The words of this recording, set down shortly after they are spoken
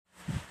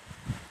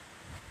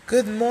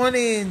Good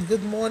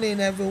morning,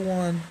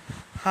 everyone.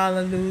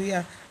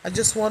 Hallelujah. I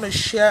just want to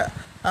share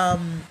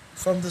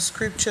from the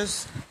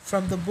scriptures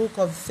from the book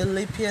of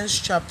Philippians,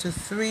 chapter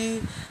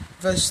 3,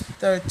 verse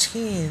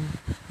 13.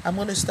 I'm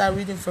going to start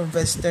reading from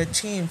verse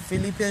 13.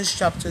 Philippians,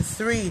 chapter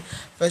 3,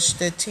 verse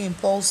 13.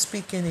 Paul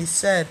speaking, he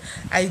said,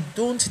 I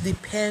don't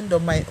depend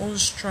on my own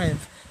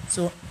strength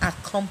to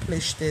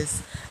accomplish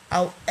this.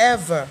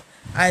 However,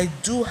 I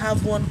do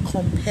have one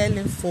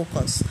compelling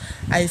focus.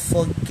 I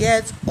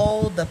forget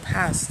all the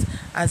past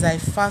as I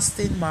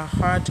fasten my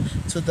heart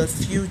to the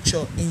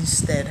future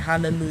instead.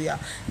 Hallelujah.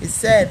 It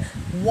said,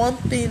 one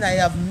thing I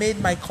have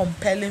made my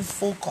compelling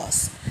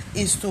focus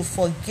is to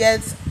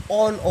forget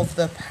all of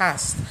the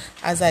past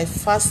as I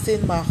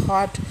fasten my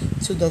heart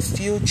to the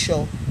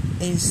future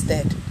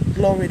instead.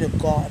 Glory to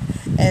God.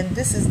 And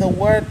this is the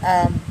word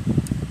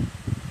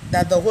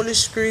that the Holy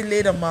Spirit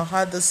laid on my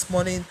heart this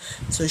morning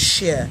to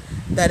share.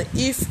 That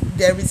if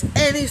there is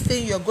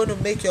anything you're going to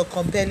make your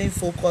compelling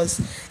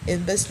focus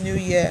in this new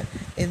year,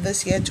 in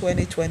this year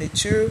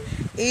 2022,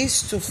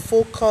 is to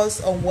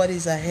focus on what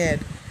is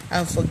ahead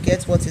and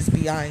forget what is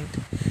behind.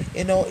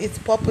 You know, it's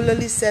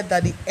popularly said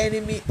that the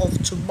enemy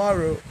of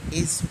tomorrow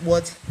is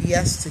what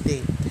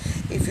yesterday.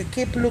 If you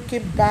keep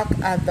looking back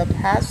at the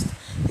past,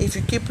 if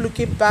you keep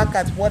looking back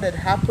at what had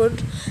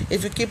happened,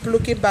 if you keep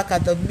looking back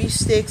at the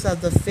mistakes,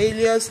 at the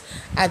failures,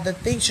 at the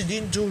things you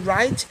didn't do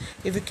right,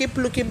 if you keep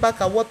looking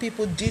back at what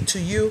people did to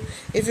you,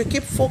 if you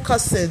keep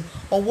focusing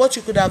on what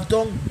you could have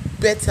done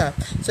better.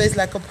 So it's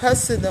like a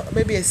person,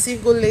 maybe a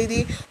single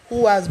lady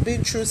who has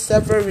been through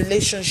several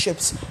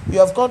relationships. You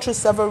have gone through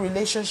several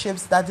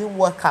relationships that didn't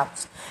work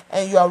out.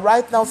 And you are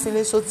right now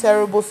feeling so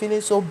terrible,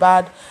 feeling so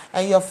bad,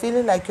 and you're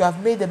feeling like you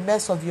have made a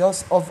mess of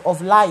yours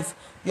of life.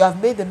 You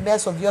have made a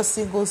mess of your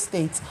single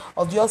state,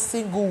 of your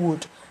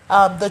singlehood.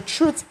 The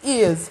truth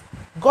is,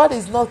 God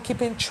is not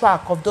keeping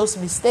track of those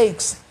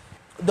mistakes.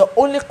 The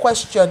only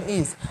question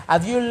is,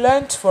 have you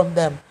learned from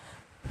them?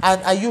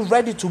 And are you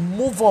ready to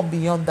move on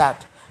beyond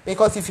that?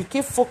 Because if you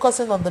keep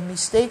focusing on the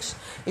mistakes,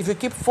 if you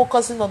keep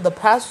focusing on the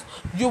past,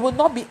 you will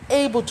not be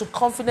able to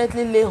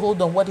confidently lay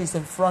hold on what is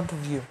in front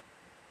of you.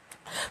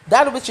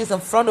 That which is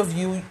in front of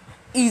you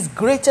is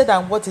greater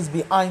than what is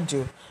behind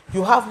you.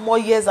 You have more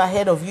years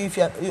ahead of you. If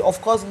you,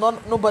 of course,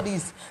 nobody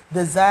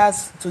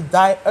desires to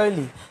die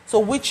early. So,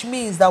 which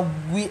means that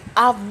we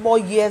have more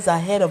years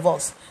ahead of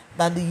us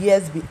than the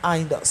years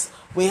behind us.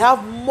 We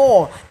have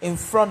more in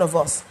front of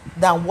us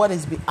than what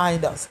is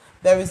behind us.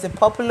 There is a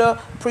popular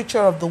preacher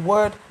of the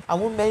word, I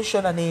won't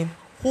mention her name,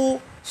 who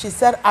she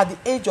said at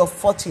the age of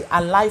 40,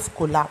 her life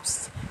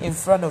collapsed in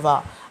front of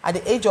her. At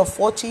the age of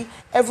 40,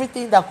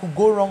 everything that could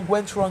go wrong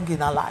went wrong in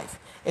her life.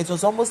 It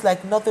was almost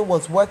like nothing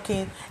was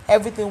working.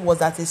 Everything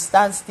was at a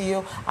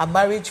standstill. Her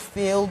marriage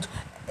failed.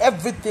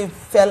 Everything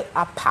fell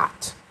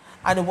apart.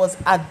 And it was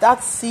at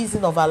that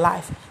season of her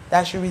life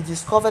that she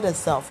rediscovered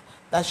herself,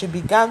 that she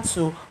began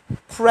to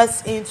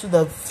press into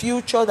the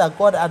future that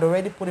God had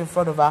already put in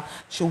front of her.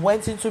 She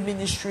went into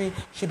ministry.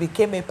 She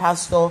became a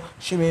pastor.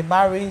 She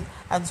remarried.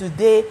 And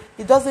today,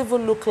 it doesn't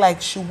even look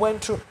like she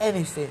went through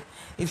anything.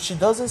 If she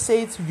doesn't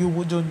say it, you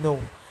wouldn't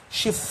know.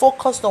 She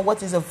focused on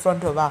what is in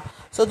front of her.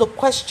 So the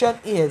question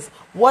is,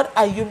 what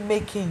are you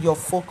making your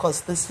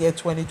focus this year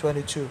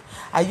 2022?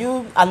 Are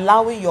you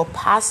allowing your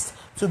past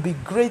to be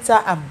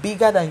greater and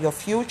bigger than your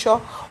future,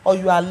 or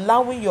you are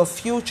allowing your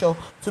future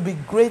to be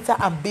greater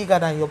and bigger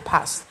than your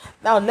past?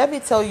 Now let me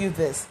tell you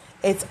this.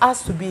 It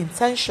has to be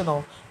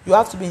intentional. You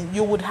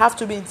would have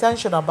to be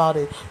intentional about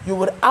it. You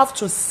would have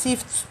to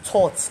sift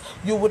thoughts.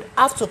 You would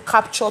have to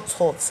capture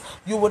thoughts.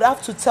 You would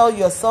have to tell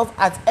yourself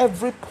at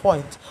every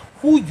point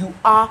who you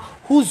are,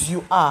 whose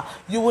you are.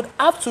 You would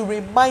have to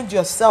remind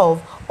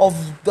yourself of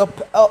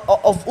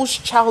whose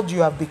child you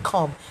have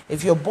become.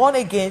 If you're born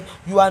again,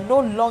 you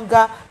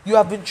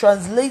have been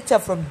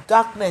translated from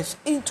darkness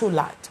into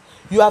light.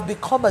 You have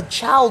become a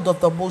child of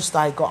the Most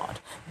High God.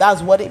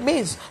 That's what it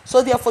means.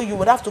 So therefore, you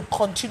would have to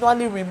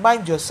continually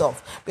remind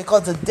yourself,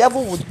 because the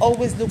devil would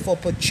always look for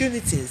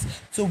opportunities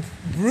to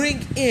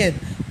bring in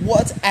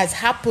what has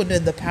happened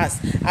in the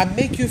past and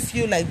make you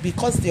feel like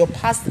because your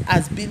past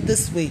has been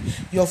this way,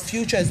 your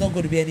future is not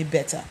going to be any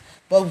better.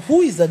 But who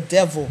is the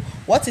devil?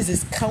 What is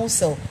his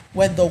counsel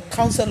when the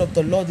counsel of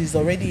the Lord is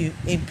already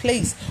in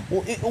place?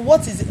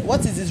 What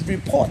is his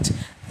report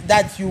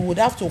that you would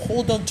have to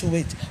hold on to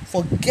it,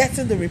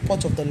 forgetting the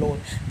report of the Lord?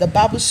 The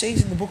Bible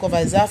says in the book of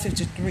Isaiah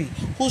 53,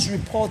 whose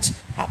report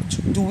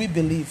do we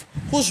believe?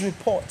 Whose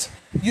report?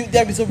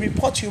 There is a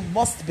report you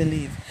must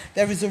believe.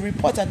 There is a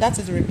report, and that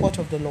is the report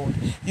of the Lord.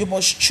 You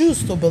must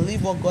choose to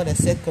believe what God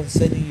has said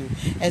concerning you.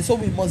 And so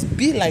we must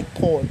be like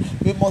Paul.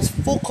 We must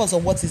focus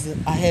on what is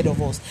ahead of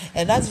us.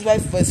 And that's why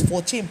verse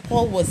 14,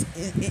 Paul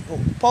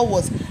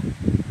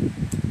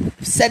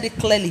said it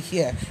clearly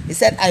here. He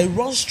said, I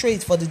run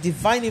straight for the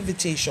divine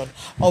invitation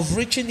of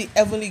reaching the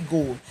heavenly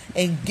goal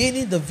and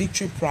gaining the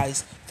victory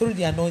prize through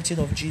the anointing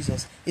of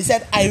Jesus. He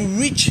said, I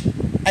reach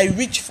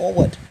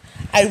forward.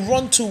 I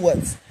run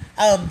towards.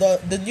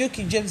 The New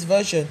King James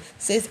Version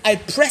says, I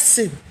press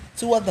in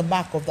toward the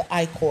mark of the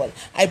high call.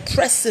 I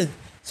press in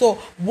So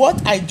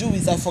what I do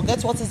is I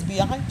forget what is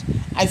behind,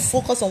 I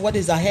focus on what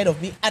is ahead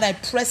of me, and I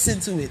press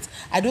into it.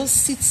 I don't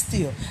sit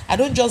still. I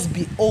don't just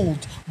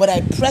behold, but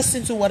I press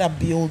into what I'm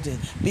beholding.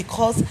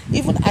 Because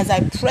even as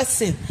I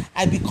press in,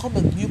 I become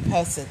a new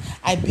person.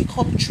 I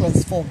become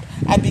transformed.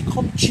 I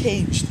become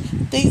changed.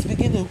 Things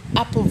begin to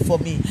happen for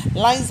me.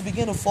 Lines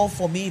begin to fall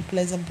for me in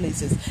pleasant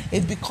places.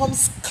 It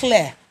becomes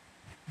clear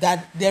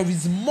that there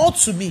is more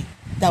to me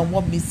than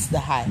what meets the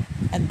eye.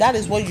 And that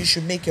is what you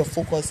should make your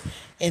focus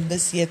in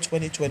this year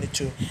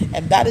 2022.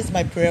 And that is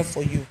my prayer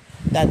for you,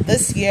 that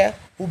this year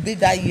will be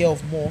that year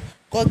of more.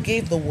 God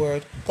gave the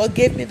word. God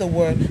gave me the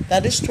word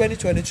that this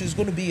 2022 is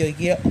going to be a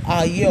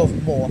year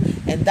of more,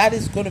 and that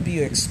is going to be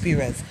your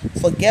experience.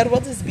 Forget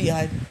what is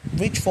behind,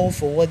 reach forward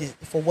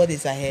for what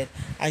is ahead,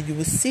 and you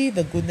will see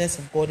the goodness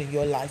of God in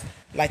your life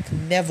like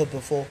never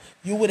before.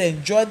 You would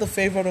enjoy the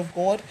favor of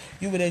God.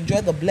 You would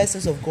enjoy the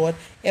blessings of God,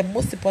 and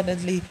most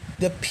importantly,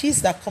 the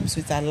peace that comes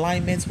with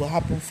alignment will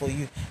happen for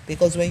you.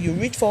 Because when you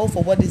reach forward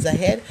for what is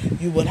ahead,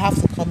 you will have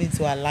to come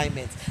into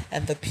alignment,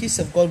 and the peace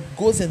of God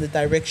goes in the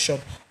direction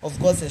of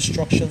God's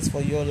instructions for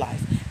your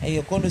life, and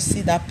you're going to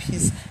see that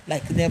peace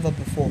like never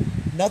before.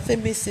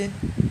 Nothing missing,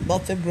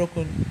 nothing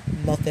broken,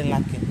 nothing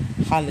lacking.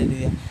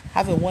 Hallelujah.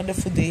 Have a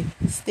wonderful day.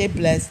 Stay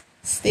blessed,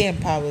 stay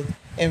empowered,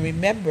 and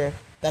remember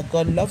that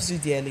God loves you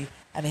dearly,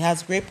 and He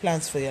has great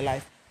plans for your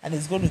life, and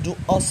He's going to do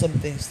awesome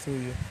things through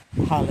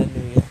you.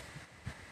 Hallelujah.